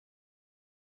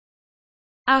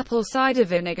Apple cider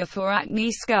vinegar for acne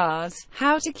scars.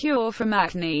 How to cure from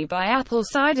acne by apple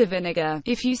cider vinegar.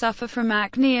 If you suffer from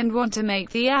acne and want to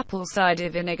make the apple cider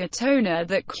vinegar toner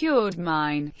that cured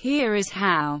mine, here is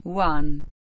how. 1.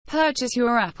 Purchase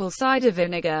your apple cider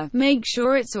vinegar. Make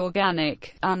sure it's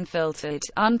organic, unfiltered,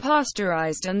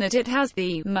 unpasteurized, and that it has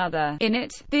the mother in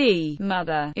it. The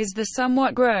mother is the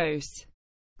somewhat gross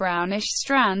brownish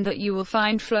strand that you will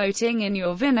find floating in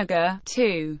your vinegar.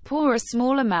 2. Pour a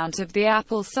small amount of the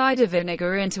apple cider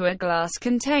vinegar into a glass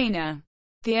container.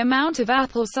 The amount of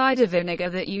apple cider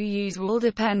vinegar that you use will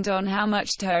depend on how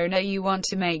much toner you want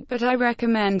to make, but I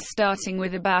recommend starting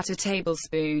with about a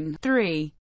tablespoon.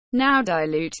 3. Now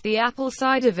dilute the apple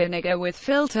cider vinegar with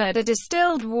filtered or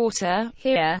distilled water.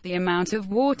 Here, the amount of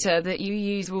water that you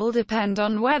use will depend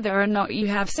on whether or not you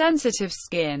have sensitive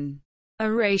skin.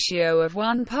 A ratio of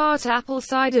 1 part apple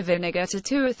cider vinegar to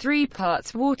 2 or 3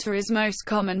 parts water is most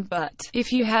common, but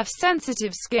if you have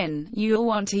sensitive skin, you'll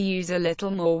want to use a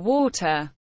little more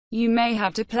water. You may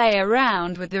have to play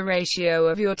around with the ratio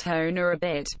of your toner a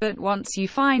bit, but once you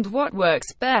find what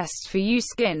works best for your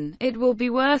skin, it will be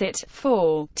worth it.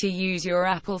 4. To use your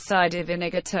apple cider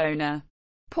vinegar toner.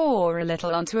 Pour a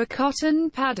little onto a cotton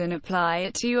pad and apply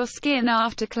it to your skin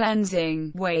after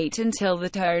cleansing. Wait until the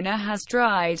toner has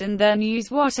dried and then use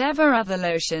whatever other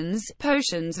lotions,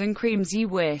 potions and creams you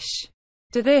wish.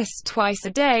 Do this twice a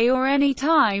day or any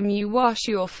time you wash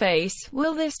your face.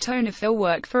 Will this toner fill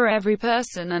work for every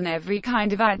person and every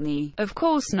kind of acne? Of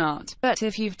course not, but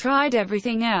if you've tried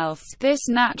everything else, this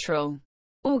natural,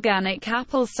 organic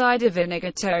apple cider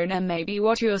vinegar toner may be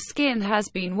what your skin has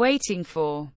been waiting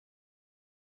for.